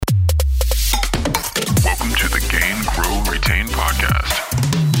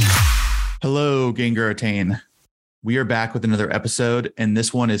Hello, Ganger Attain. We are back with another episode, and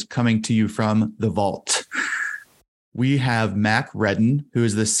this one is coming to you from the vault. We have Mac Redden, who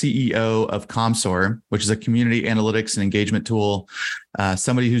is the CEO of Comsor, which is a community analytics and engagement tool.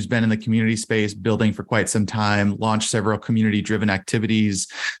 Somebody who's been in the community space building for quite some time, launched several community-driven activities.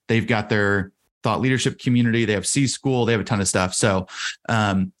 They've got their thought leadership community. They have C-School. They have a ton of stuff. So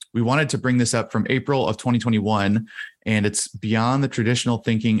we wanted to bring this up from April of 2021, and it's beyond the traditional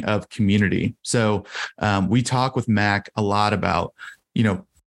thinking of community. So we talk with Mac a lot about,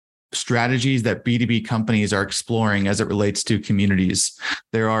 strategies that B2B companies are exploring as it relates to communities.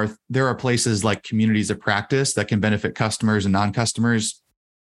 There are places like communities of practice that can benefit customers and non-customers.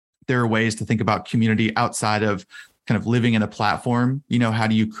 There are ways to think about community outside of kind of living in a platform. How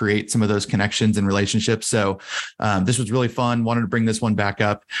do you create some of those connections and relationships? So this was really fun. Wanted to bring this one back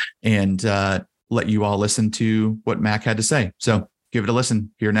up and let you all listen to what Mac had to say. So give it a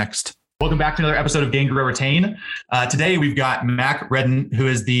listen. Here next. Welcome back to another episode of Gain, Grow, Retain. Today, we've got Mac Redden, who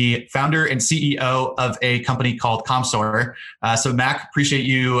is the founder and CEO of a company called Comsor. So Mac, appreciate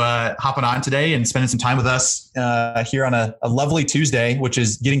you hopping on today and spending some time with us here on a lovely Tuesday, which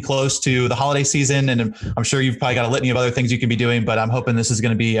is getting close to the holiday season. And I'm sure you've probably got a litany of other things you can be doing, but I'm hoping this is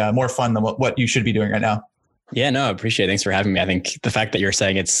going to be more fun than what you should be doing right now. Yeah, no, I appreciate it. Thanks for having me. I think the fact that you're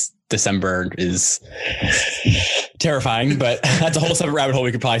saying it's December is terrifying, but that's a whole separate rabbit hole.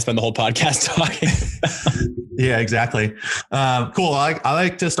 We could probably spend the whole podcast talking. Yeah, exactly. Cool. I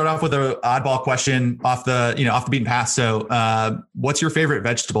like to start off with an oddball question off the beaten path. So what's your favorite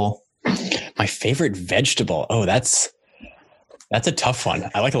vegetable? My favorite vegetable? Oh, that's a tough one.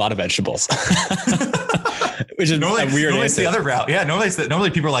 I like a lot of vegetables. Which is normally, a weird normally answer. It's the other route. Yeah.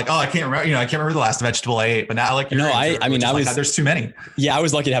 Normally people are like, oh, I can't remember the last vegetable I ate, but now I like, there's too many. Yeah. I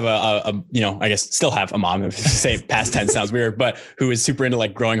was lucky to have I guess still have a mom, if say past tense sounds weird, but who is super into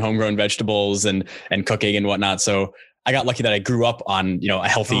like growing homegrown vegetables and cooking and whatnot. So I got lucky that I grew up on, a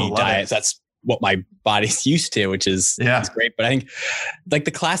healthy diet. So that's what my body's used to, which is great. But I think like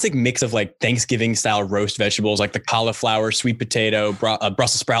the classic mix of like Thanksgiving style roast vegetables, like the cauliflower, sweet potato,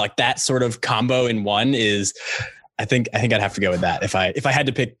 Brussels sprout, like that sort of combo in one is, I think I'd have to go with that. If I had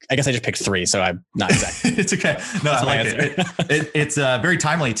to pick, I guess I just picked three. So I'm not exactly. It's okay. No, I like it. It's very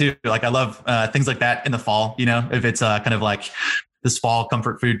timely too. Like I love things like that in the fall, if it's kind of like this fall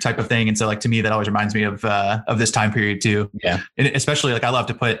comfort food type of thing. And so like, to me, that always reminds me of this time period too. Yeah. And especially like, I love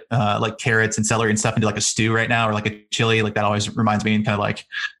to put like carrots and celery and stuff into like a stew right now, or like a chili, like that always reminds me, and kind of like,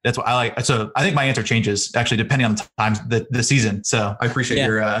 that's what I like. So I think my answer changes actually depending on the times, the season. So I appreciate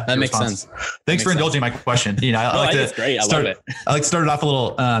your that makes response. sense. Thanks for indulging my question. I like it's great. I love it. I like to start it off a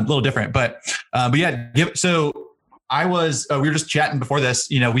little different, but yeah, so we were just chatting before this,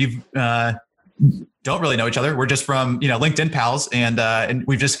 we've, don't really know each other. We're just from, LinkedIn pals, and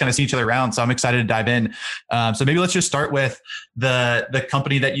we've just kind of seen each other around. So I'm excited to dive in. So maybe let's just start with the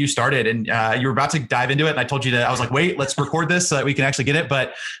company that you started, and you were about to dive into it. And I told you I was like, wait, let's record this so that we can actually get it.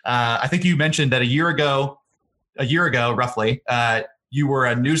 But I think you mentioned that a year ago, roughly, you were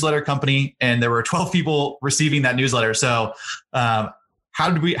a newsletter company and there were 12 people receiving that newsletter. So how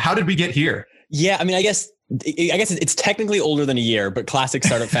did we get here? Yeah. I mean, I guess it's technically older than a year, but classic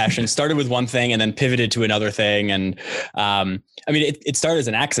startup fashion, started with one thing and then pivoted to another thing. And it started as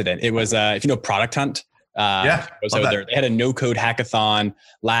an accident. It was, if you know Product Hunt, so they had a no code hackathon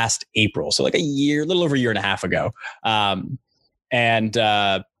last April. So like a little over a year and a half ago, and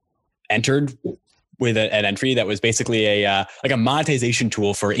entered with an entry that was basically a monetization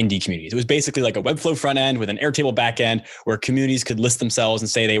tool for indie communities. It was basically like a Webflow front end with an Airtable back end where communities could list themselves and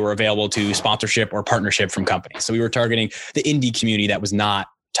say they were available to sponsorship or partnership from companies. So we were targeting the indie community that was not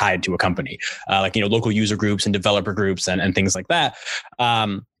tied to a company, local user groups and developer groups and things like that.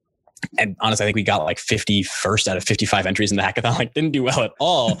 And honestly, I think we got like 51st out of 55 entries in the hackathon, like didn't do well at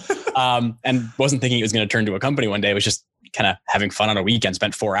all. And wasn't thinking it was going to turn to a company one day. It was just kind of having fun on a weekend,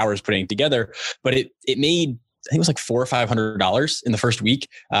 spent 4 hours putting it together. But it made, I think it was like $400 or $500 in the first week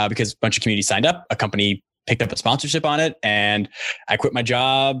because a bunch of communities signed up. A company picked up a sponsorship on it, and I quit my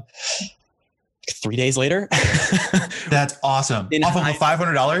job 3 days later. That's awesome. Off of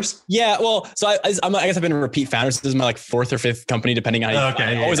 $500? Yeah. Well, so I guess I've been a repeat founder. So this is my like fourth or fifth company, depending on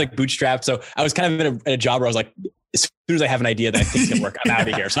always like bootstrapped. So I was kind of in a job where I was like, as soon as I have an idea that I think is going to work, I'm out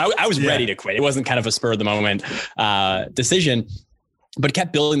of here. So I was ready to quit. It wasn't kind of a spur of the moment decision, but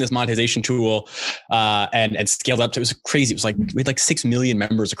kept building this monetization tool and scaled up. So it was crazy. It was like, we had like 6 million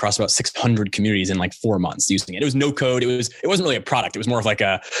members across about 600 communities in like 4 months using it. It was no code. It wasn't really a product. It was more of like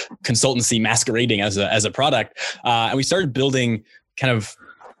a consultancy masquerading as a product. And we started building kind of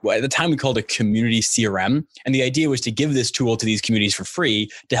at the time we called it community CRM. And the idea was to give this tool to these communities for free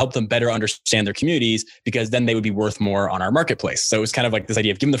to help them better understand their communities, because then they would be worth more on our marketplace. So it was kind of like this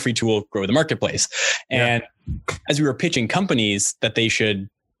idea of give them the free tool, grow the marketplace. And as we were pitching companies that they should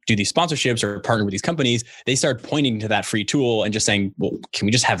do these sponsorships or partner with these companies, they started pointing to that free tool and just saying, well, can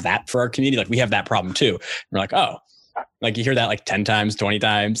we just have that for our community? Like we have that problem too. And we're like, oh, like you hear that like 10 times, 20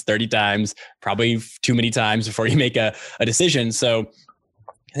 times, 30 times, probably too many times before you make a decision. So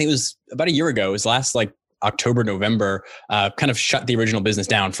I think it was about a year ago, it was last like October, November, kind of shut the original business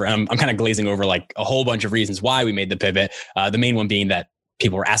down for, I'm kind of glazing over like a whole bunch of reasons why we made the pivot. The main one being that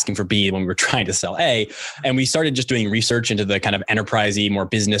people were asking for B when we were trying to sell A. And we started just doing research into the kind of enterprisey, more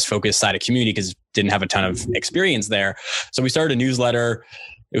business focused side of community because didn't have a ton of experience there. So we started a newsletter.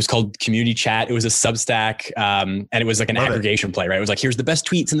 It was called Community Chat. It was a Substack, and it was like an aggregation play, right? It was like, here's the best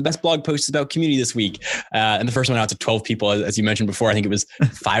tweets and the best blog posts about community this week. And the first one out to 12 people, as you mentioned before. I think it was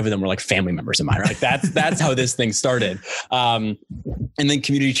 5 of them were like family members of mine. Right? Like that's how this thing started. And then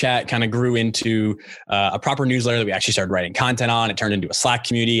Community Chat kind of grew into a proper newsletter that we actually started writing content on. It turned into a Slack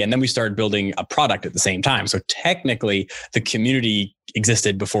community, and then we started building a product at the same time. So technically, the community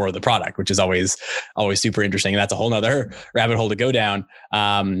existed before the product, which is always super interesting. And that's a whole nother rabbit hole to go down.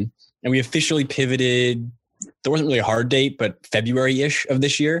 And we officially pivoted. There wasn't really a hard date, but February-ish of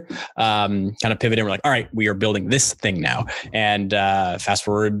this year, kind of pivoted. And we're like, all right, we are building this thing now. And fast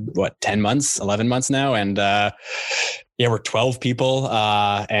forward, 10 months, 11 months now. And we're 12 people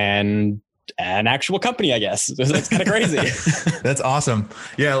and an actual company, I guess. So that's kind of crazy. That's awesome.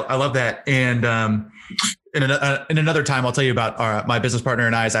 Yeah, I love that. And in another time, I'll tell you about my business partner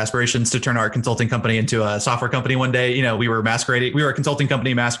and I's aspirations to turn our consulting company into a software company one day. You know, we were a consulting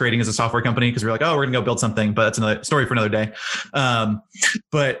company masquerading as a software company because we were like, oh, we're going to go build something, but that's another story for another day.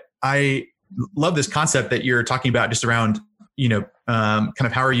 But I love this concept that you're talking about just around, kind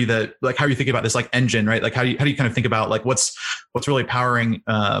of how are you thinking about this like engine, right? Like how do you kind of think about like what's really powering,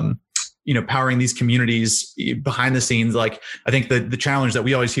 powering these communities behind the scenes. Like, I think the challenge that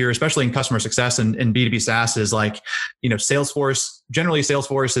we always hear, especially in customer success and B2B SaaS, is like,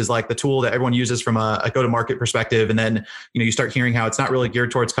 Salesforce is like the tool that everyone uses from a go-to-market perspective. And then, you start hearing how it's not really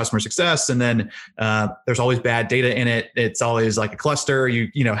geared towards customer success. And then there's always bad data in it. It's always like a cluster.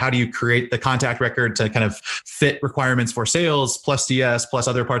 How do you create the contact record to kind of fit requirements for sales plus DS plus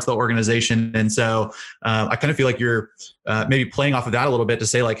other parts of the organization? And so I kind of feel like you're maybe playing off of that a little bit to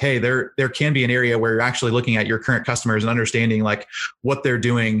say like, hey, there can be an area where you're actually looking at your current customers and understanding like what they're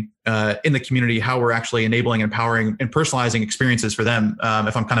doing in the community, how we're actually enabling, empowering, and personalizing experiences for them.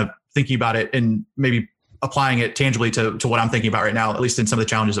 If I'm kind of thinking about it and maybe applying it tangibly to what I'm thinking about right now, at least in some of the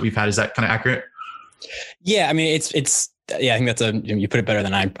challenges that we've had, is that kind of accurate? Yeah, I mean, it's. Yeah, I think you put it better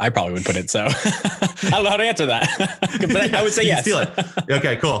than I probably would put it. So I don't know how to answer that, but I would say yes. Steal it.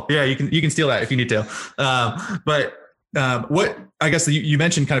 Okay, cool. Yeah, you can steal that if you need to. But what I guess you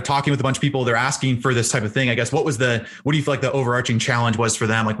mentioned kind of talking with a bunch of people, they're asking for this type of thing. I guess what do you feel like the overarching challenge was for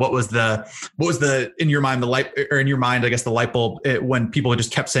them? Like what was the in your mind, I guess the light bulb when people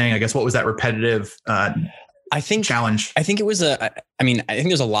just kept saying, I guess, what was that repetitive challenge? I think it was I think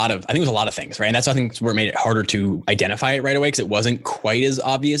there's a lot of things, right? And that's, I think, where it made it harder to identify it right away because it wasn't quite as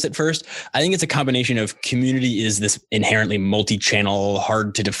obvious at first. I think it's a combination of community is this inherently multi-channel,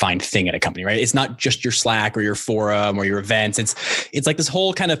 hard to define thing at a company, right? It's not just your Slack or your forum or your events. It's like this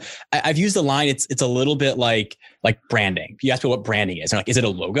whole kind of, I've used the line, it's a little bit like branding. You ask me what branding is. They're like, is it a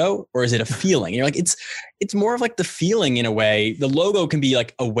logo or is it a feeling? And you're like, it's more of like the feeling in a way. The logo can be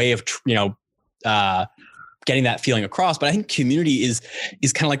like a way of, getting that feeling across. But I think community is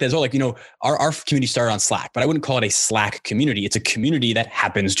kind of like that as well. Like, our community started on Slack, but I wouldn't call it a Slack community. It's a community that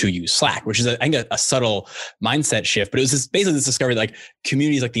happens to use Slack, which is I think a subtle mindset shift. But it was basically this discovery that like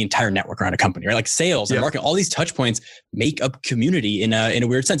community is like the entire network around a company, right? Like sales and marketing, all these touch points make up community in a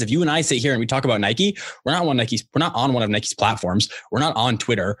weird sense. If you and I sit here and we talk about Nike, we're not on one of Nike's platforms. We're not on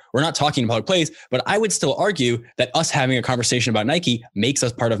Twitter. We're not talking in public place, but I would still argue that us having a conversation about Nike makes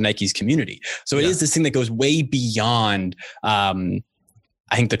us part of Nike's community. So it is this thing that goes way beyond,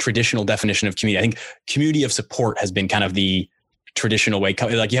 I think, the traditional definition of community. I think community of support has been kind of the traditional way.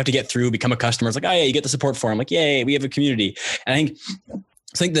 Like you have to get through, become a customer. It's like, oh yeah, you get the support forum. Like, yay, we have a community. And I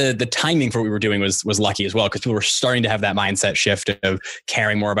think the timing for what we were doing was lucky as well, because people were starting to have that mindset shift of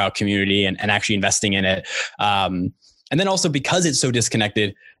caring more about community and actually investing in it. And then also because it's so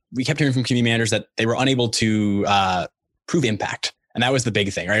disconnected, we kept hearing from community managers that they were unable to prove impact. And that was the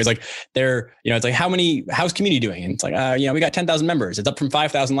big thing, right? It was like it's like, how's community doing? And it's like, we got 10,000 members. It's up from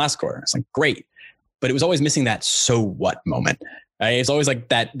 5,000 last quarter. It's like, great. But it was always missing that so what moment. Right? It's always like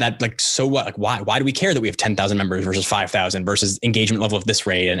that like, so what, like why do we care that we have 10,000 members versus 5,000 versus engagement level of this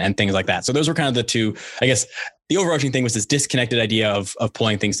rate and things like that. So those were kind of the two, I guess the overarching thing was this disconnected idea of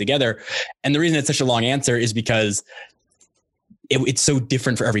pulling things together. And the reason it's such a long answer is because it's so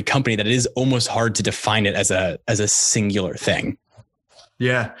different for every company that it is almost hard to define it as a singular thing.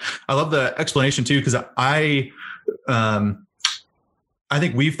 Yeah. I love the explanation too, because I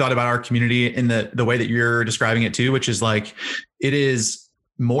think we've thought about our community in the way that you're describing it too, which is like, it is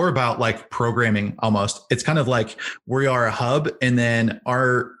more about like programming almost. It's kind of like we are a hub, and then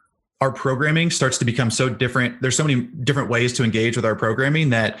our programming starts to become so different. There's so many different ways to engage with our programming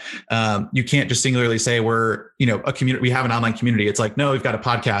that you can't just singularly say we're, a community, we have an online community. It's like, no, we've got a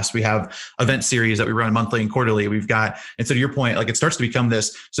podcast. We have event series that we run monthly and quarterly. And so to your point, like it starts to become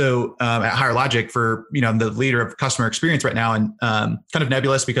this. So at Higher Logic I'm the leader of customer experience right now, and kind of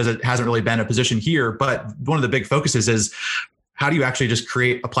nebulous because it hasn't really been a position here. But one of the big focuses is, how do you actually just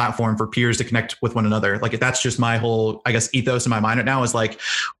create a platform for peers to connect with one another? Like that's just my whole, I guess, ethos in my mind right now is like,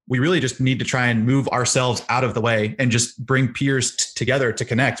 we really just need to try and move ourselves out of the way and just bring peers together to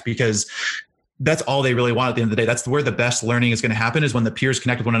connect, because that's all they really want at the end of the day. That's where the best learning is going to happen, is when the peers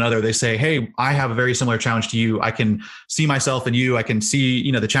connect with one another. They say, hey, I have a very similar challenge to you. I can see myself in you. I can see,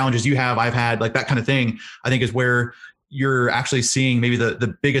 the challenges you have, I've had, like that kind of thing, I think is where you're actually seeing maybe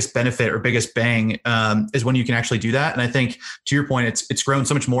the biggest benefit or biggest bang is when you can actually do that. And I think to your point, it's grown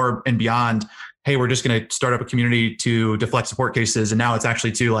so much more and beyond, hey, we're just going to start up a community to deflect support cases. And now it's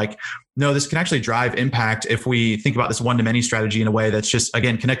actually to like, no, this can actually drive impact if we think about this one-to-many strategy in a way that's just,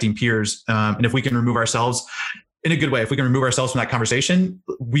 again, connecting peers. And if we can remove ourselves in a good way, if we can remove ourselves from that conversation,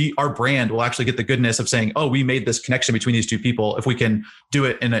 our brand will actually get the goodness of saying, oh, we made this connection between these two people, if we can do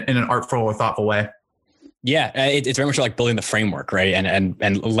it in an artful or thoughtful way. Yeah, it's very much like building the framework, right?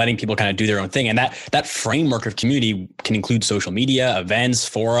 And letting people kind of do their own thing. And that framework of community can include social media, events,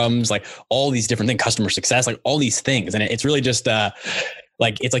 forums, like all these different things, customer success, like all these things. And it's really just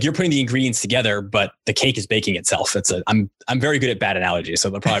it's like you're putting the ingredients together, but the cake is baking itself. I'm very good at bad analogies, so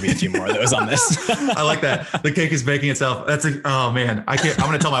there'll probably be a few more of those on this. I like that. The cake is baking itself. Oh man, I'm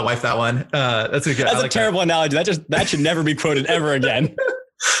going to tell my wife that one. That's a terrible analogy. That should never be quoted ever again.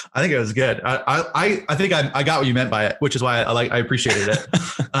 I think it was good. I think I got what you meant by it, which is why I appreciated it.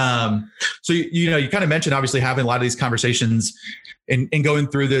 So you kind of mentioned obviously having a lot of these conversations and going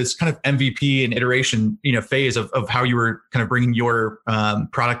through this kind of MVP and iteration phase of how you were kind of bringing your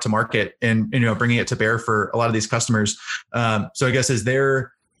product to market and bringing it to bear for a lot of these customers. So I guess is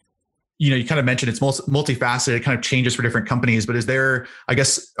there, you kind of mentioned it's multifaceted, it kind of changes for different companies, but are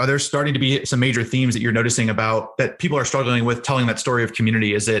there starting to be some major themes that you're noticing about that people are struggling with telling that story of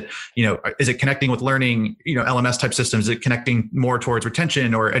community? Is it connecting with learning, LMS type systems? Is it connecting more towards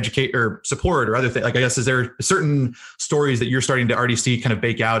retention or educate or support or other things? Like, I guess, is there certain stories that you're starting to already see kind of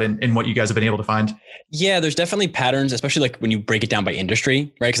bake out in what you guys have been able to find? Yeah, there's definitely patterns, especially like when you break it down by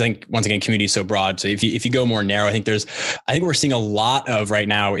industry, right? Because I think once again, community is so broad. So if you go more narrow, I think we're seeing a lot of right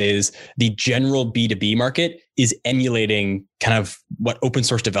now is the general B2B market is emulating kind of what open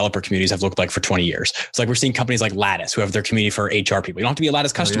source developer communities have looked like for 20 years. So like we're seeing companies like Lattice who have their community for HR people. You don't have to be a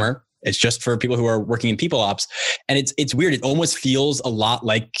Lattice customer. Oh, yeah. It's just for people who are working in people ops. And it's weird. It almost feels a lot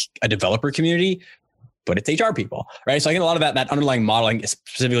like a developer community, but it's HR people, right? So I think a lot of that underlying modeling,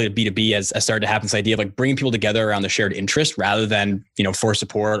 specifically to B2B, has started to happen. This idea of like bringing people together around the shared interest rather than, for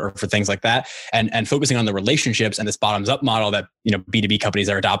support or for things like that, and focusing on the relationships and this bottoms up model that, B2B companies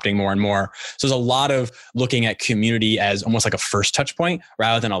are adopting more and more. So there's a lot of looking at community as almost like a first touch point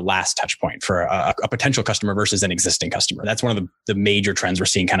rather than a last touch point for a potential customer versus an existing customer. That's one of the major trends we're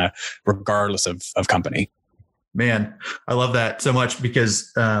seeing kind of regardless of company. Man, I love that so much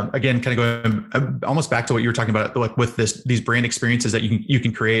because, again, kind of going almost back to what you were talking about, like with these brand experiences that you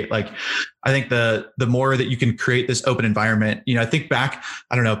can create. Like, I think the more that you can create this open environment, I think back,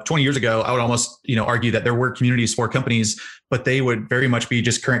 20 years ago, I would almost, argue that there were communities for companies, but they would very much be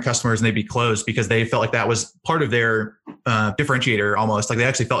just current customers and they'd be closed because they felt like that was part of their differentiator almost. Like they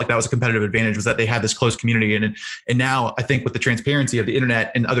actually felt like that was a competitive advantage, was that they had this closed community. And now I think with the transparency of the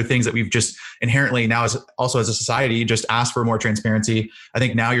internet and other things that we've just inherently now as a society just asked for more transparency. I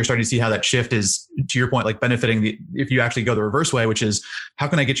think now you're starting to see how that shift is, to your point, like benefiting if you actually go the reverse way, which is how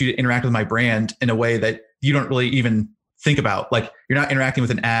can I get you to interact with my brand in a way that you don't really even think about. Like, you're not interacting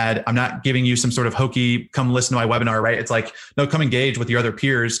with an ad. I'm not giving you some sort of hokey, come listen to my webinar, right? It's like, no, come engage with your other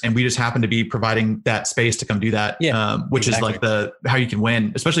peers. And we just happen to be providing that space to come do that, which is like how you can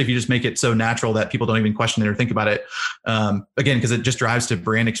win, especially if you just make it so natural that people don't even question it or think about it. Again, because it just drives to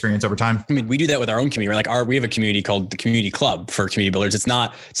brand experience over time. I mean, we do that with our own community. We're like, we have a community called the Community Club for community builders. It's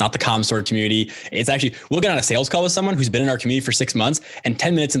not the ComStore community. It's actually, we'll get on a sales call with someone who's been in our community for 6 months, and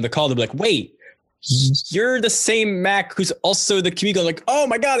 10 minutes in the call, they'll be like, wait, you're the same Mac who's also the community. Like, oh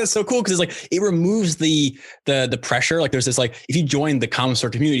my God, that's so cool. Cause it's like, it removes the pressure. Like, there's this, like, if you join the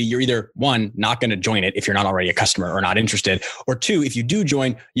ComStore community, you're either one, not going to join it if you're not already a customer or not interested, or two, if you do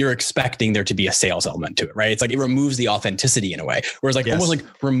join, you're expecting there to be a sales element to it, right? It's like, it removes the authenticity in a way. Whereas like almost like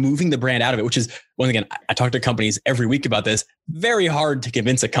removing the brand out of it, which is, once again, I talk to companies every week about this, very hard to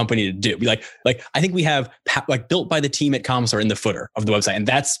convince a company to do. Be like I think we have like built by the team at ComStore in the footer of the website. And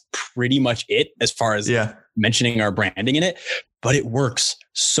that's pretty much it as far as mentioning our branding in it, but it works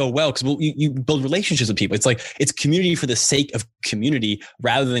so well because you build relationships with people. It's like, it's community for the sake of community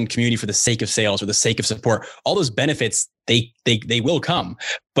rather than community for the sake of sales or the sake of support. All those benefits, they will come,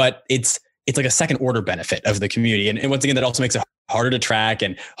 but it's like a second order benefit of the community. And once again, that also makes it harder to track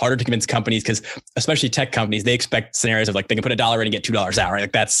and harder to convince companies, because especially tech companies, they expect scenarios of like, they can put $1 in and get $2 out, right?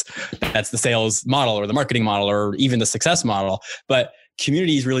 Like that's the sales model or the marketing model or even the success model. But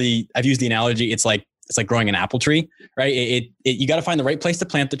communities really, I've used the analogy, it's like growing an apple tree, right? You got to find the right place to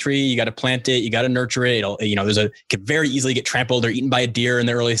plant the tree. You got to plant it. You got to nurture it. It could very easily get trampled or eaten by a deer in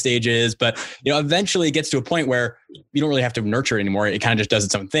the early stages. But, eventually it gets to a point where you don't really have to nurture it anymore. It kind of just does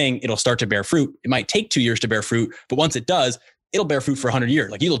its own thing. It'll start to bear fruit. It might take 2 years to bear fruit, but once it does, it'll bear fruit for 100 years.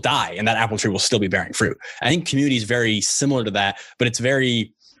 Like, you'll die and that apple tree will still be bearing fruit. I think community is very similar to that, but it's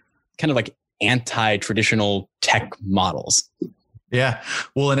very kind of like anti-traditional tech models. Yeah.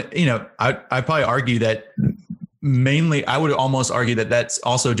 Well, and I'd probably argue that mainly, I would almost argue that that's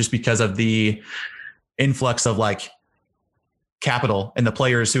also just because of the influx of like capital and the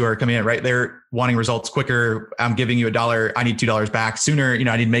players who are coming in, right? They're wanting results quicker. I'm giving you $1. I need $2 back sooner. I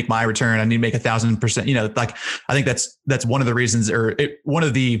need to make my return. I need to make 1,000%, like, I think that's one of the reasons, or one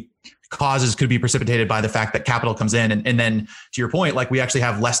of the causes could be precipitated by the fact that capital comes in. And then to your point, like, we actually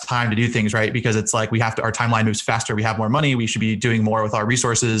have less time to do things, right? Because it's like, our timeline moves faster. We have more money. We should be doing more with our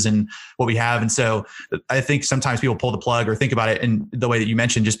resources and what we have. And so I think sometimes people pull the plug or think about it in the way that you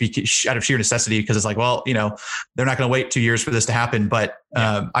mentioned, just be out of sheer necessity. Because it's like, well, they're not going to wait 2 years for this to happen. But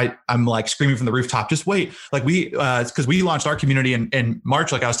I'm like screaming from the rooftop, just wait. Like because we launched our community in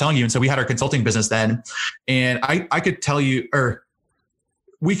March, like I was telling you. And so we had our consulting business then. And I could tell you, or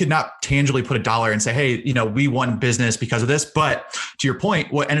we could not tangibly put $1 and say, hey, we won business because of this. But to your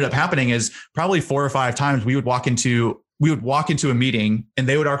point, what ended up happening is probably 4 or 5 times we would walk into a meeting and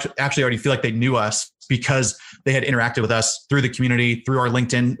they would actually already feel like they knew us because they had interacted with us through the community, through our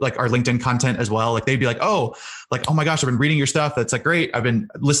LinkedIn, like our LinkedIn content as well. Like, they'd be like, oh my gosh, I've been reading your stuff. That's like great. I've been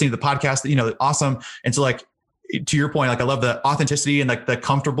listening to the podcast, awesome. And so, like, to your point, like, I love the authenticity and like the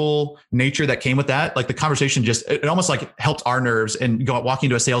comfortable nature that came with that. Like, the conversation it almost like helped our nerves, and walking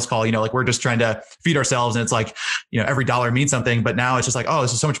to a sales call, like, we're just trying to feed ourselves, and it's like, every dollar means something, but now it's just like, oh,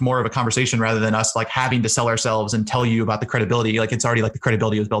 this is so much more of a conversation rather than us like having to sell ourselves and tell you about the credibility. Like, it's already like the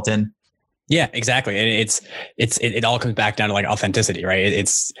credibility was built in. Yeah, exactly. And it all comes back down to like authenticity, right?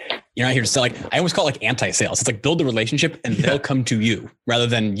 You're not here to sell. Like, I always call it like anti-sales. It's like, build the relationship and they'll come to you rather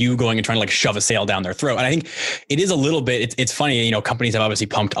than you going and trying to like shove a sale down their throat. And I think it is a little bit, it's funny, companies have obviously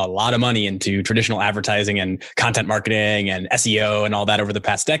pumped a lot of money into traditional advertising and content marketing and SEO and all that over the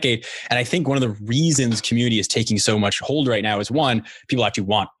past decade. And I think one of the reasons community is taking so much hold right now is, one, people actually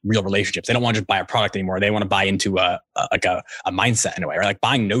want real relationships. They don't want to just buy a product anymore. They want to buy into a mindset in a way, right? Like,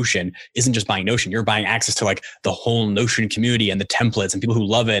 buying Notion isn't just buying Notion. You're buying access to like the whole Notion community and the templates and people who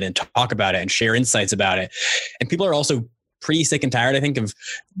love it and talk about it and share insights about it. And people are also pretty sick and tired, I think, of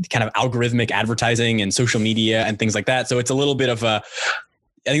kind of algorithmic advertising and social media and things like that. So it's a little bit of I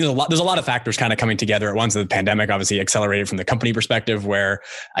think there's a lot of factors kind of coming together at once. The pandemic obviously accelerated from the company perspective, where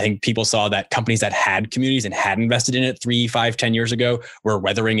I think people saw that companies that had communities and had invested in it 3, 5, 10 years ago were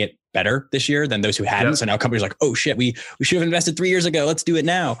weathering it better this year than those who hadn't. Yep. So now companies are like, oh shit, we should have invested 3 years ago. Let's do it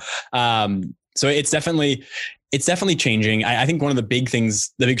now. So it's definitely changing. I think one of the big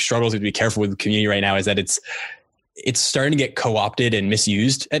things, the big struggles we have to be careful with the community right now is that it's starting to get co-opted and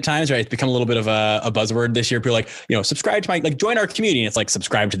misused at times, right? It's become a little bit of a buzzword this year. People are like, subscribe to join our community. And it's like,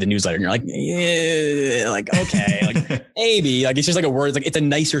 subscribe to the newsletter. And you're like, yeah, like, okay, like maybe, like, it's just like a word. It's like, it's a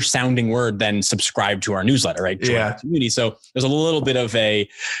nicer sounding word than subscribe to our newsletter, right? Join our community. So there's a little bit of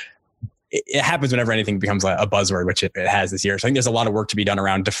it happens whenever anything becomes a buzzword, which it has this year. So I think there's a lot of work to be done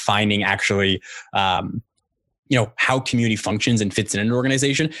around defining actually, how community functions and fits in an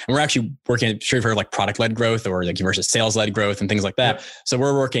organization. And we're actually working, sure you've heard like product-led growth or like versus sales-led growth and things like that. Yep. So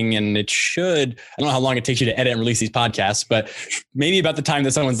we're working, and I don't know how long it takes you to edit and release these podcasts, but maybe about the time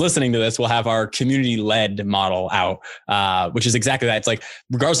that someone's listening to this, we'll have our community-led model out, which is exactly that. It's like,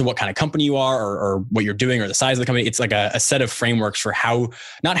 regardless of what kind of company you are or what you're doing or the size of the company, it's like a set of frameworks for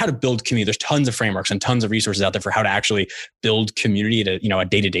not how to build community. There's tons of frameworks and tons of resources out there for how to actually build community at a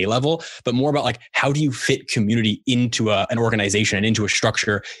day-to-day level, but more about like, how do you fit community into an organization and into a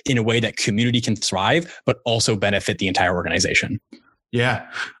structure in a way that community can thrive, but also benefit the entire organization. Yeah.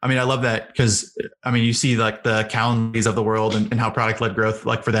 I mean, I love that because you see like the Calendlies of the world and how product-led growth,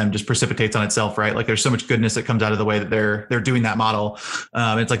 like for them, just precipitates on itself, right? Like there's so much goodness that comes out of the way that they're doing that model.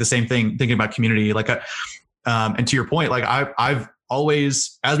 It's like the same thing thinking about community, and to your point, like I've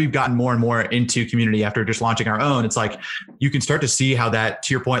always, as we've gotten more and more into community after just launching our own, it's like you can start to see how that,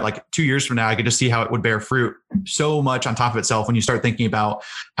 to your point, like 2 years from now, I could just see how it would bear fruit so much on top of itself when you start thinking about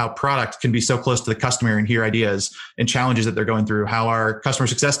how product can be so close to the customer and hear ideas and challenges that they're going through, how our customer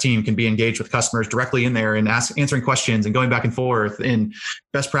success team can be engaged with customers directly in there and answering questions and going back and forth in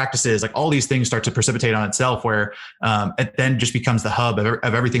best practices. Like all these things start to precipitate on itself where it then just becomes the hub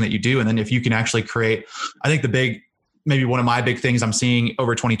of everything that you do. And then if you can actually create, I think maybe one of my big things I'm seeing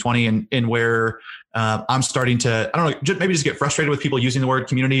over 2020 and where I'm starting to, I don't know, maybe just get frustrated with people using the word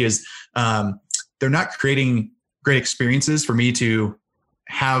community is they're not creating great experiences for me to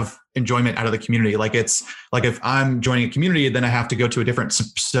have enjoyment out of the community. Like it's like if I'm joining a community, then I have to go to a different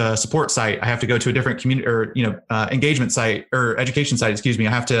support site. I have to go to a different community or, engagement site or education site,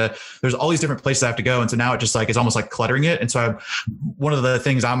 there's all these different places I have to go. And so now it just like, it's almost like cluttering it. And so one of the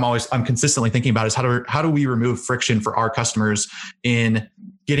things I'm consistently thinking about is how do we remove friction for our customers in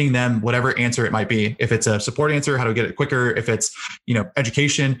getting them whatever answer it might be. If it's a support answer, how do we get it quicker? If it's,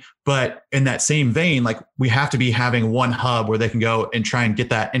 education, but in that same vein, like we have to be having one hub where they can go and try and get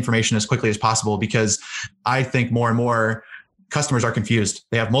that information as quickly as possible, because I think more and more customers are confused.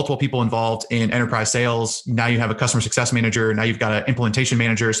 They have multiple people involved in enterprise sales. Now you have a customer success manager. Now you've got an implementation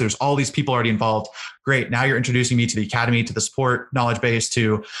manager. So there's all these people already involved. Great. Now you're introducing me to the academy, to the support knowledge base,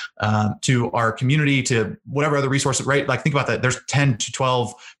 to our community, to whatever other resources, right? Like think about that. There's 10 to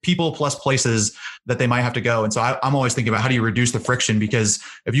 12 people plus places that they might have to go. And so I'm always thinking about how do you reduce the friction? Because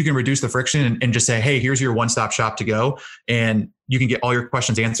if you can reduce the friction and just say, hey, here's your one-stop shop to go, and you can get all your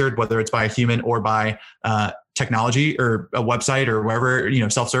questions answered, whether it's by a human or by technology or a website or wherever,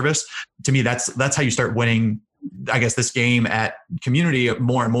 self-service. To me, that's how you start winning, I guess, this game at community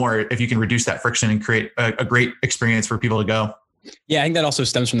more and more, if you can reduce that friction and create a great experience for people to go. Yeah, I think that also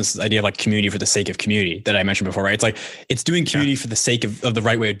stems from this idea of like community for the sake of community that I mentioned before, right? It's like, it's doing community for the sake of the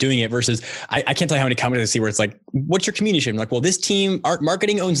right way of doing it versus I can't tell you how many companies I see where it's like, what's your community shape? I'm like, well, this team, art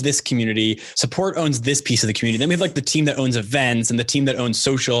marketing owns this community, support owns this piece of the community. Then we have like the team that owns events and the team that owns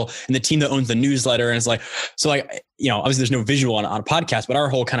social and the team that owns the newsletter. And it's like, so like, obviously there's no visual on a podcast, but our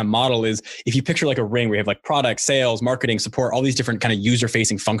whole kind of model is if you picture like a ring, we have like product, sales, marketing, support, all these different kind of user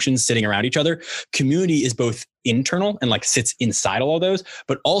facing functions sitting around each other. Community is both internal and like sits inside all of those,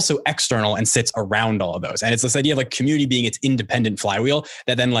 but also external and sits around all of those. And it's this idea of like community being its independent flywheel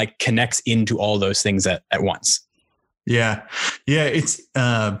that then like connects into all those things at once. Yeah. Yeah. It's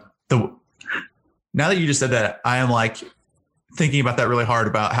now that you just said that, I am like thinking about that really hard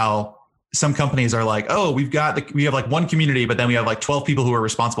about how some companies are like, oh, we have like one community, but then we have like 12 people who are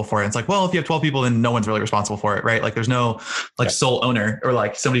responsible for it. And it's like, well, if you have 12 people, then no one's really responsible for it, right? Like there's no like sole owner or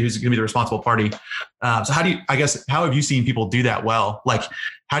like somebody who's going to be the responsible party. So how have you seen people do that well? Like,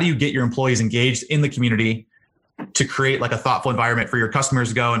 how do you get your employees engaged in the community to create like a thoughtful environment for your customers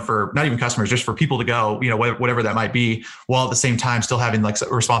to go, and for not even customers, just for people to go, whatever that might be, while at the same time still having like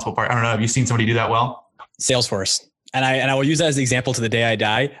a responsible part? I don't know. Have you seen somebody do that well? Salesforce. And I will use that as the example to the day I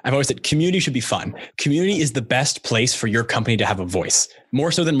die. I've always said community should be fun. Community is the best place for your company to have a voice.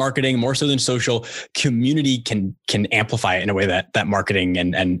 More so than marketing, more so than social. Community can amplify it in a way that marketing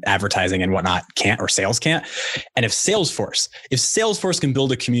and advertising and whatnot can't, or sales can't. And if Salesforce can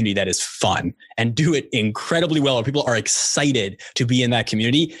build a community that is fun and do it incredibly well, or people are excited to be in that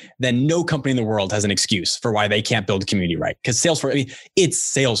community, then no company in the world has an excuse for why they can't build community right. Because Salesforce,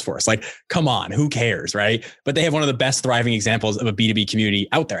 it's Salesforce. Like, come on, who cares, right? But they have one of the best thriving examples of a B2B community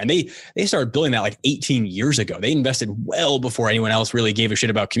out there. And they started building that like 18 years ago. They invested well before anyone else really gave a shit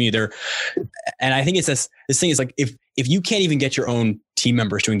about community. And I think it's this thing is like, if you can't even get your own team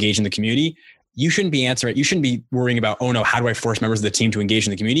members to engage in the community, you shouldn't be answering. You shouldn't be worrying about, oh no, how do I force members of the team to engage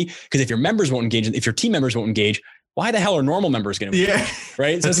in the community? Because if your members won't engage, if your team members won't engage, why the hell are normal members going to engage? Yeah.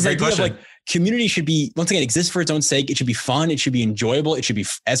 Right. So it's this idea of like, community should be, once again, exist for its own sake. It should be fun. It should be enjoyable. It should be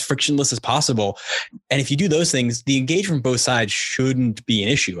as frictionless as possible. And if you do those things, the engagement from both sides shouldn't be an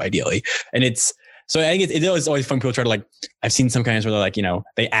issue, ideally. And so I think it's always fun. People try to like, I've seen some kinds where they're like,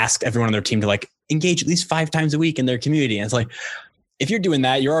 they ask everyone on their team to like engage at least 5 times a week in their community. And it's like, if you're doing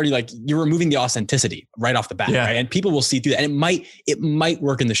that, you're already like, you're removing the authenticity right off the bat, right? And people will see through that. And it might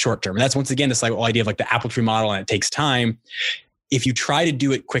work in the short term. And that's once again, this like whole idea of like the apple tree model, and it takes time. If you try to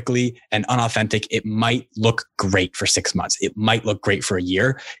do it quickly and unauthentic, it might look great for 6 months. It might look great for a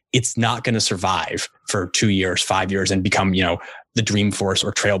year. It's not going to survive for 2 years, 5 years, and become, the Dreamforce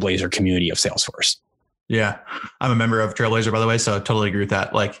or Trailblazer community of Salesforce. Yeah. I'm a member of Trailblazer, by the way. So I totally agree with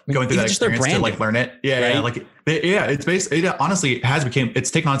that. Like going through that experience to like learn it. Yeah. Right? Yeah. Like, it's basically, it honestly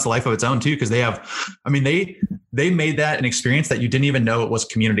it's taken on its life of its own too. Cause they made that an experience that you didn't even know it was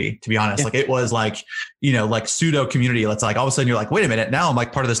community, to be honest. Yeah. Like it was like, like pseudo community. It's like all of a sudden you're like, wait a minute, now I'm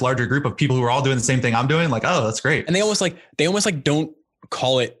like part of this larger group of people who are all doing the same thing I'm doing. Like, oh, that's great. And they almost don't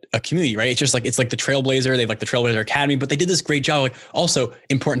call it a community, right? It's just like, it's like the Trailblazer, they have like the Trailblazer Academy, but they did this great job. Like also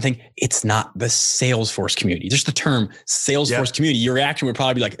important thing, it's not the Salesforce community. Just the term Salesforce community, your reaction would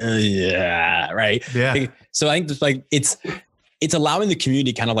probably be like, yeah, right? Yeah. So I think just like, it's allowing the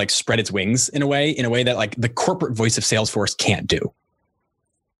community kind of like spread its wings in a way that like the corporate voice of Salesforce can't do.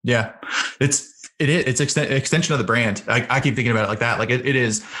 Yeah. It's extension of the brand. I keep thinking about it like that. Like it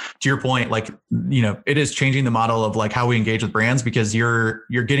is, to your point, like, it is changing the model of like how we engage with brands, because you're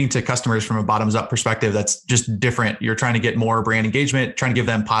getting to customers from a bottoms up perspective. That's just different. You're trying to get more brand engagement, trying to give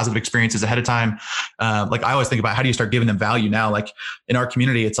them positive experiences ahead of time. Like I always think about, how do you start giving them value now? Like in our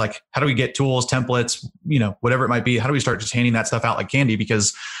community, it's like, how do we get tools, templates, whatever it might be? How do we start just handing that stuff out like candy?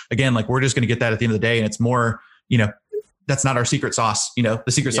 Because again, like we're just going to get that at the end of the day. And it's more, that's not our secret sauce. The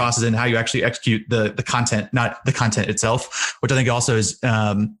secret sauce is in how you actually execute the content, not the content itself, which I think also is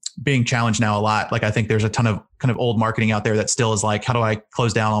being challenged now a lot. Like I think there's a ton of kind of old marketing out there that still is like, how do I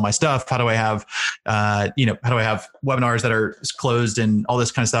close down all my stuff? How do I have, how do I have webinars that are closed and all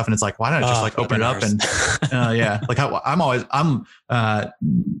this kind of stuff? And it's like, why not just like open webinars. It up and like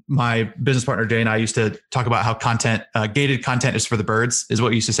my business partner, Jay, and I used to talk about how gated content is for the birds, is what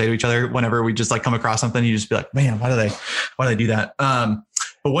we used to say to each other whenever we just like come across something. You just be like, man, why do they do that?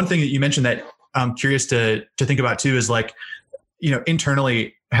 But one thing that you mentioned that I'm curious to think about too is like,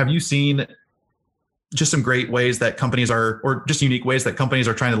 internally, have you seen just some great ways that companies are, or just unique ways that companies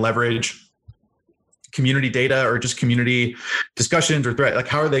are trying to leverage community data or just community discussions or threat? Like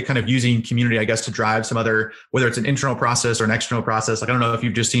how are they kind of using community, I guess, to drive some other, whether it's an internal process or an external process? Like, I don't know if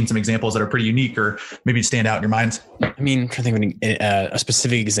you've just seen some examples that are pretty unique or maybe stand out in your minds. I mean, I'm trying to think of a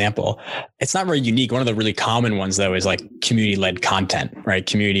specific example. It's not very unique. One of the really common ones though is like community-led content, right?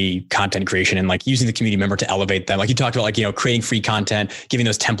 Community content creation and like using the community member to elevate them. Like you talked about, like, creating free content, giving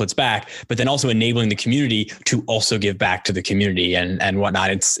those templates back, but then also enabling the community to also give back to the community and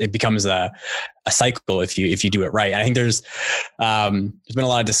whatnot. It becomes a cycle if you do it right. I think there's been a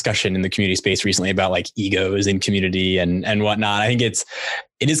lot of discussion in the community space recently about like egos in community and whatnot. I think it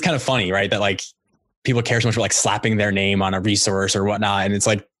is kind of funny, right? That like people care so much for like slapping their name on a resource or whatnot. And it's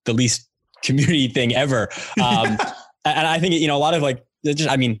like the least community thing ever. And I think, a lot of like, I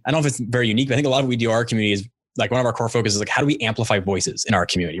don't know if it's very unique, but I think a lot of what we do in our community is like one of our core focuses is like, how do we amplify voices in our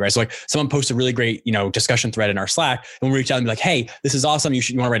community, right? So like someone posts a really great, discussion thread in our Slack and we reach out and be like, hey, this is awesome. You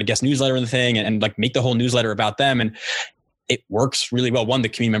want to write a guest newsletter in the thing and like make the whole newsletter about them. And it works really well. One, the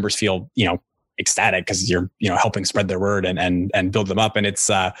community members feel, ecstatic because you're, helping spread their word and build them up. And it's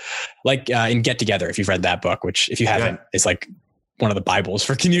like in Get Together, if you've read that book, which if you haven't, it's like one of the Bibles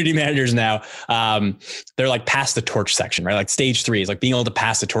for community managers now. They're like pass the torch section, right? Like stage 3 is like being able to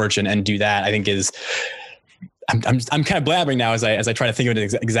pass the torch and do that, I think is, I'm kind of blabbering now as I try to think of an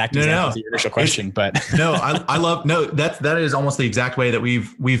exact example of your initial question, but that is almost the exact way that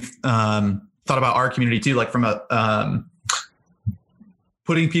we've thought about our community too. Like from a,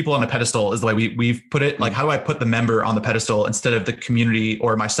 putting people on a pedestal is the way we've put it. Like, how do I put the member on the pedestal instead of the community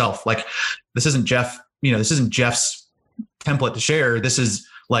or myself? Like, this isn't Jeff, this isn't Jeff's template to share. This is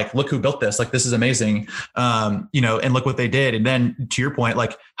like, look who built this. Like, this is amazing. And look what they did. And then to your point,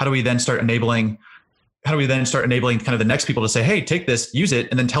 like, how do we then start enabling kind of the next people to say, hey, take this, use it,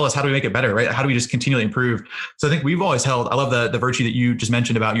 and then tell us, how do we make it better, right? How do we just continually improve? So I think we've always held, I love the virtue that you just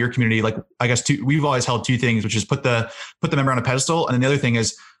mentioned about your community. Like, I guess we've always held 2 things, which is put the member on a pedestal. And then the other thing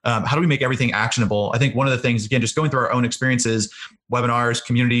is, how do we make everything actionable? I think one of the things, again, just going through our own experiences, webinars,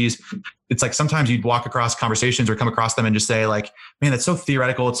 communities, it's like sometimes you'd walk across conversations or come across them and just say like, man, that's so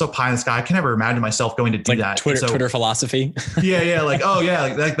theoretical. It's so pie in the sky. I can never imagine myself going to do that. Twitter philosophy. Yeah. Like, oh yeah,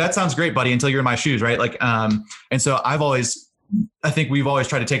 like that sounds great, buddy, until you're in my shoes. Right. Like, and so I've always I think we've always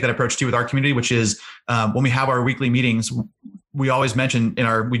tried to take that approach too with our community, which is when we have our weekly meetings, we always mention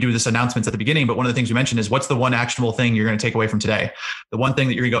we do this announcements at the beginning, but one of the things we mention is what's the one actionable thing you're going to take away from today? The one thing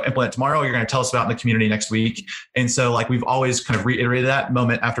that you're going to go implement tomorrow, you're going to tell us about in the community next week. And so like, we've always kind of reiterated that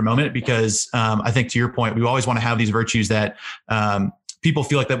moment after moment, because I think to your point, we always want to have these virtues that people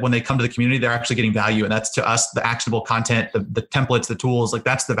feel like that when they come to the community, they're actually getting value. And that's to us, the actionable content, the templates, the tools, like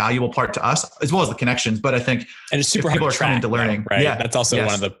that's the valuable part to us, as well as the connections. But I think and it's super hard people to are coming track, into learning. Right. Yeah. That's also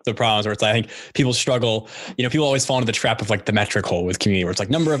one of the problems where it's like, I think people struggle, people always fall into the trap of like the metric hole with community, where it's like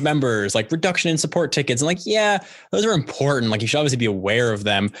number of members, like reduction in support tickets. And like, yeah, those are important. Like you should obviously be aware of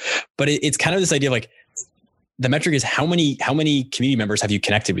them, but it's kind of this idea of like, the metric is how many community members have you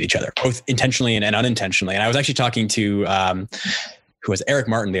connected with each other, both intentionally and unintentionally. And I was actually talking to, who was Eric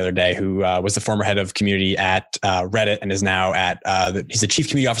Martin the other day, who was the former head of community at Reddit and is now he's the chief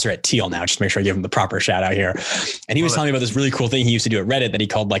community officer at Teal now, just to make sure I give him the proper shout out here. And he was telling me about this really cool thing he used to do at Reddit that he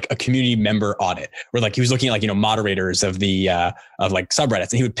called like a community member audit, where like he was looking at like, moderators of the of like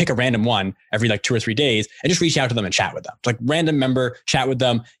subreddits, and he would pick a random one every like 2 or 3 days and just reach out to them and chat with them. Like random member, chat with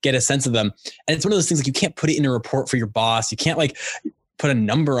them, get a sense of them. And it's one of those things like you can't put it in a report for your boss. You can't like put a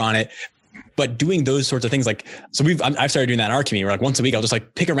number on it. But doing those sorts of things, like, so I've started doing that in our community. Where like once a week, I'll just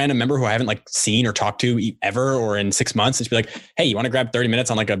like pick a random member who I haven't like seen or talked to ever, or in 6 months, and just be like, hey, you want to grab 30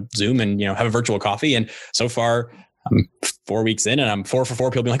 minutes on like a Zoom and, have a virtual coffee? And so far I'm 4 weeks in and I'm 4 for 4.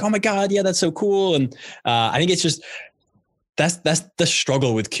 People be like, oh my God, yeah, that's so cool. And I think it's just, that's the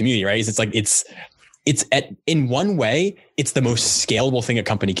struggle with community, right? It's like, in one way, it's the most scalable thing a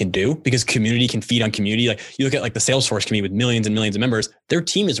company can do, because community can feed on community. Like you look at like the Salesforce community with millions and millions of members, their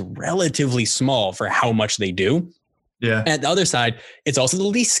team is relatively small for how much they do. Yeah. And at the other side, it's also the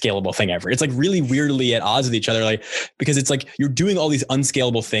least scalable thing ever. It's like really weirdly at odds with each other, like, because it's like you're doing all these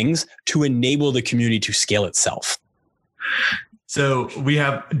unscalable things to enable the community to scale itself. So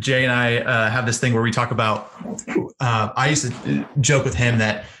Jay and I have this thing where we talk about, I used to joke with him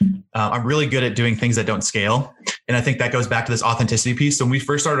that I'm really good at doing things that don't scale. And I think that goes back to this authenticity piece. So when we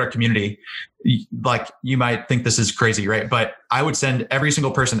first started our community, like you might think this is crazy, right? But I would send every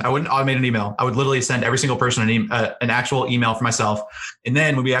single person, I wouldn't automate an email. I would literally send every single person an actual email for myself. And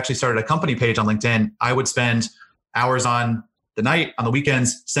then when we actually started a company page on LinkedIn, I would spend hours on the night, on the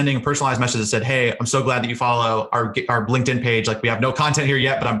weekends, sending a personalized message that said, hey, I'm so glad that you follow our LinkedIn page. Like we have no content here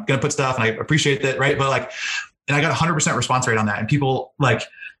yet, but I'm going to put stuff and I appreciate that. Right. But like, and I got 100% response rate on that. And people like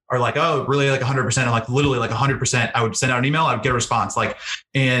are like, oh, really? Like 100%. I'm like, literally like 100%. I would send out an email. I would get a response. Like,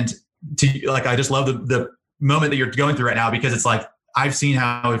 and I just love the moment that you're going through right now, because it's like, I've seen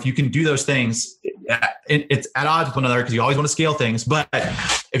how if you can do those things, it's at odds with one another because you always want to scale things. But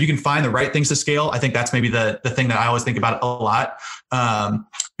if you can find the right things to scale, I think that's maybe the thing that I always think about a lot.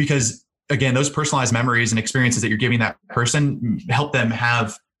 Because again, those personalized memories and experiences that you're giving that person help them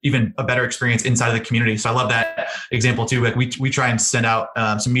have even a better experience inside of the community. So I love that example too. Like we try and send out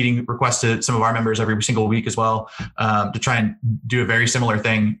some meeting requests to some of our members every single week as well, to try and do a very similar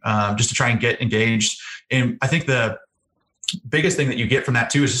thing, just to try and get engaged. And I think the biggest thing that you get from that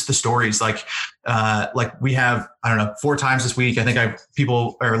too is just the stories. Like we have, 4 times this week, I think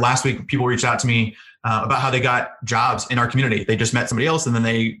last week, people reached out to me about how they got jobs in our community. They just met somebody else. And then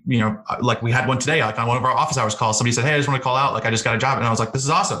they, like we had one today, like on one of our office hours calls, somebody said, hey, I just want to call out. Like, I just got a job. And I was like, this is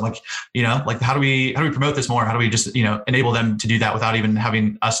awesome. Like, like how do we promote this more? How do we just, enable them to do that without even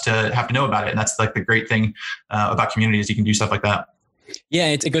having us to have to know about it? And that's like the great thing about community is you can do stuff like that. Yeah,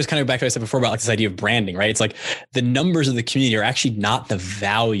 it goes kind of back to what I said before about like this idea of branding, right? It's like the numbers of the community are actually not the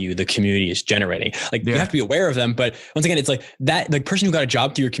value the community is generating. Like you have to be aware of them. But once again, it's like that the person who got a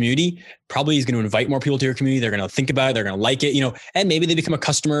job to your community probably is going to invite more people to your community. They're going to think about it. They're going to like it, and maybe they become a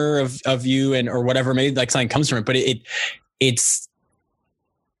customer of you or whatever, maybe like something comes from it. But it's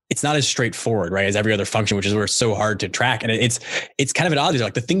not as straightforward, right, as every other function, which is where it's so hard to track. And it's kind of at odds.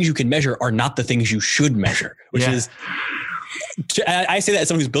 Like the things you can measure are not the things you should measure, which is... I say that as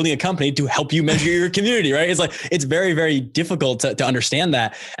someone who's building a company to help you measure your community, right? It's like, it's very, very difficult to understand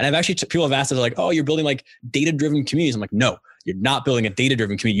that. And I've actually, people have asked us like, oh, you're building like data-driven communities. I'm like, no, you're not building a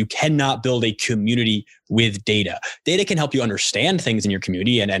data-driven community. You cannot build a community with data. Data can help you understand things in your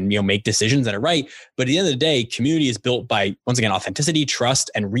community and make decisions that are right. But at the end of the day, community is built by, once again, authenticity,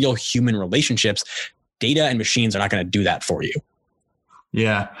 trust, and real human relationships. Data and machines are not going to do that for you.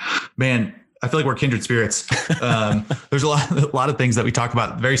 Yeah, man. I feel like we're kindred spirits. There's a lot of things that we talk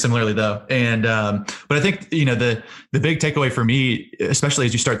about very similarly though. And, but I think, the big takeaway for me, especially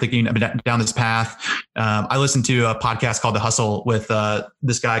as you start thinking down this path, I listened to a podcast called The Hustle with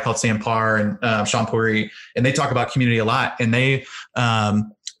this guy called Sam Parr and Sean Puri, and they talk about community a lot. And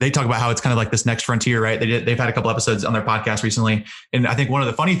they talk about how it's kind of like this next frontier, right? They've had a couple episodes on their podcast recently. And I think one of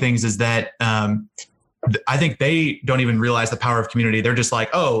the funny things is that, I think they don't even realize the power of community. They're just like,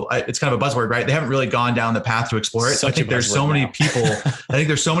 oh, it's kind of a buzzword, right? They haven't really gone down the path to explore it. So I think there's so many people,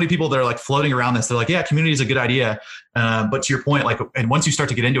 that are like floating around this. They're like, yeah, community is a good idea. But to your point, like, and once you start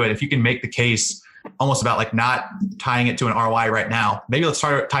to get into it, if you can make the case almost about like not tying it to an ROI right now, maybe let's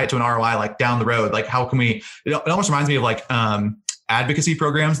try to tie it to an ROI, like down the road. Like how can we, it almost reminds me of like, advocacy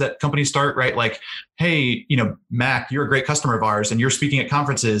programs that companies start, right? Like, hey, Mac, you're a great customer of ours and you're speaking at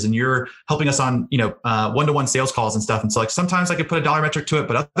conferences and you're helping us on, one-to-one sales calls and stuff. And so like, sometimes I could put a dollar metric to it,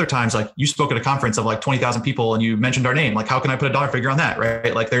 but other times like you spoke at a conference of like 20,000 people and you mentioned our name. Like, how can I put a dollar figure on that?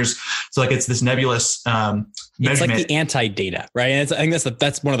 Right. Like it's this nebulous, measurement. It's like the anti-data, right? And I think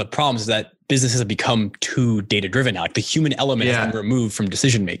that's one of the problems is that businesses have become too data-driven now. Like the human element has been removed from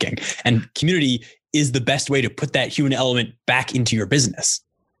decision-making, and community is the best way to put that human element back into your business.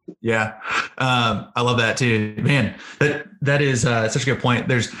 Yeah. I love that too, man. That is such a good point.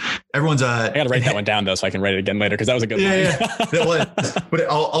 I got to write that one down though, so I can write it again later. Cause that was a good one. Yeah. But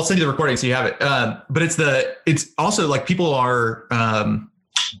I'll send you the recording so you have it. But it's also like people are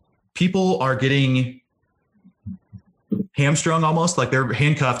getting hamstrung almost, like they're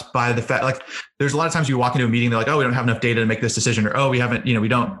handcuffed by the fact, like there's a lot of times you walk into a meeting, they're like, oh, we don't have enough data to make this decision, or, oh, we haven't, we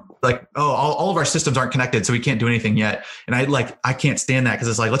don't, like, oh, all of our systems aren't connected, so we can't do anything yet. And I can't stand that, because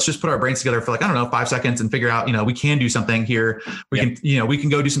it's like, let's just put our brains together for like, I don't know, 5 seconds and figure out, we can do something here. We can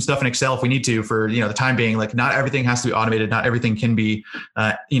go do some stuff in Excel if we need to for, the time being. Like, not everything has to be automated. Not everything can be,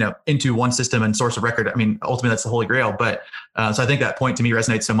 into one system and source of record. I mean, ultimately that's the holy grail. But so I think that point to me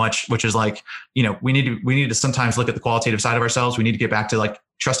resonates so much, which is like, we need to sometimes look at the qualitative side of ourselves. We need to get back to like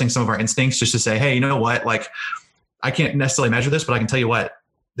trusting some of our instincts, just to say, hey, you know what? Like, I can't necessarily measure this, but I can tell you what,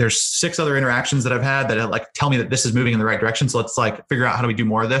 there's 6 other interactions that I've had that like tell me that this is moving in the right direction. So let's like figure out how do we do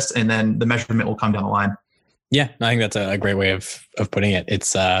more of this, and then the measurement will come down the line. Yeah, I think that's a great way of putting it.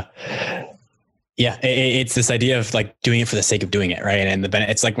 It's it's this idea of like doing it for the sake of doing it, right? And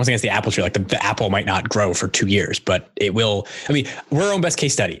it's like, once again, it's the apple tree. Like the apple might not grow for 2 years, but it will. I mean, we're our own best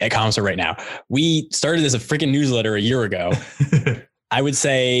case study at Comstor right now. We started as a freaking newsletter a year ago. I would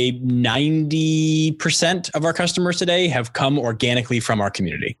say 90% of our customers today have come organically from our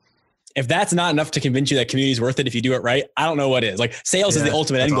community. If that's not enough to convince you that community is worth it if you do it right, I don't know what is. Like, sales is the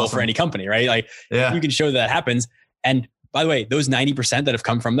ultimate end goal for any company, right? Like, you can show that happens. And by the way, those 90% that have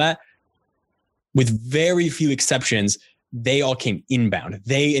come from that, with very few exceptions, they all came inbound.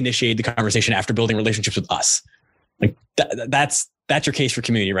 They initiated the conversation after building relationships with us. Like that's your case for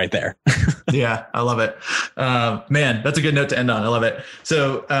community right there. Yeah, I love it. Man, that's a good note to end on. I love it.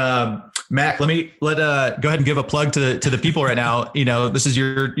 So, Mac, go ahead and give a plug to the people right now. This is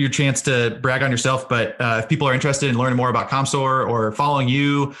your chance to brag on yourself, but if people are interested in learning more about Comstor or following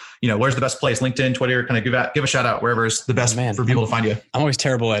you, where's the best place? LinkedIn, Twitter, kind of give a shout out wherever is the best for people to find you. I'm always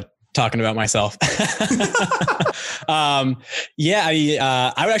terrible at talking about myself. I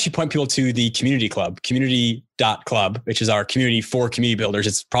would actually point people to the community club, community.club, which is our community for community builders.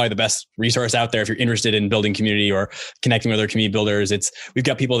 It's probably the best resource out there if you're interested in building community or connecting with other community builders. We've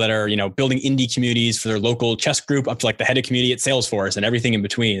got people that are, building indie communities for their local chess group, up to like the head of community at Salesforce and everything in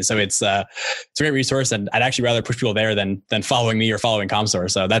between. So it's a great resource, and I'd actually rather push people there than following me or following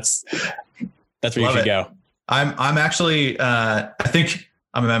Comstor. So that's where you should go. I'm actually, I think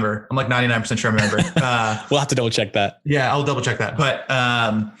I'm a member. I'm like 99% sure I'm a member. We'll have to double check that. Yeah, I'll double check that. But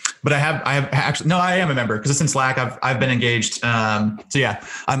I have actually, no, I am a member because it's in Slack. I've been engaged. So yeah,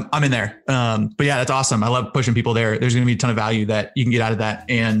 I'm in there. But yeah, that's awesome. I love pushing people there. There's going to be a ton of value that you can get out of that.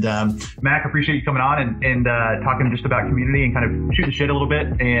 And Mac, I appreciate you coming on and talking just about community and kind of shooting the shit a little bit.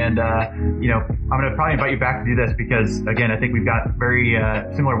 And I'm going to probably invite you back to do this because, again, I think we've got very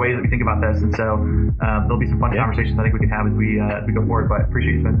similar ways that we think about this. And so there'll be some fun conversations I think we can have as we go forward. But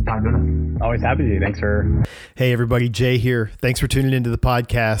appreciate you spending some time doing this. Always happy to. Thanks for. Hey everybody, Jay here. Thanks for tuning into the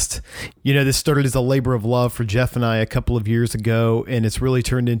podcast. This started as a labor of love for Jeff and I a couple of years ago, and it's really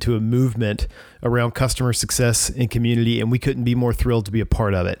turned into a movement around customer success and community, and we couldn't be more thrilled to be a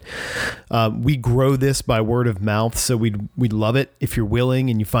part of it. We grow this by word of mouth, so we'd love it if you're willing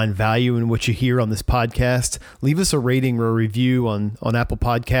and you find value in what you hear on this podcast. Leave us a rating or a review on Apple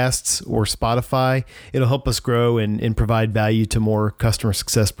Podcasts or Spotify. It'll help us grow and provide value to more customer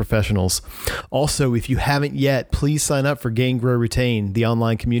success professionals. Also, if you haven't yet, please sign up for Gain, Grow, Retain, the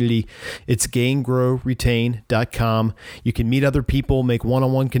online community. It's gaingrowretain.com. You can meet other people, make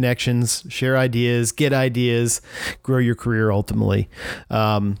one-on-one connections, share ideas, get ideas, grow your career ultimately.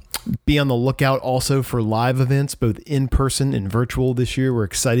 Be on the lookout also for live events, both in person and virtual this year. We're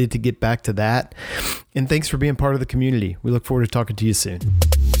excited to get back to that. And thanks for being part of the community. We look forward to talking to you soon.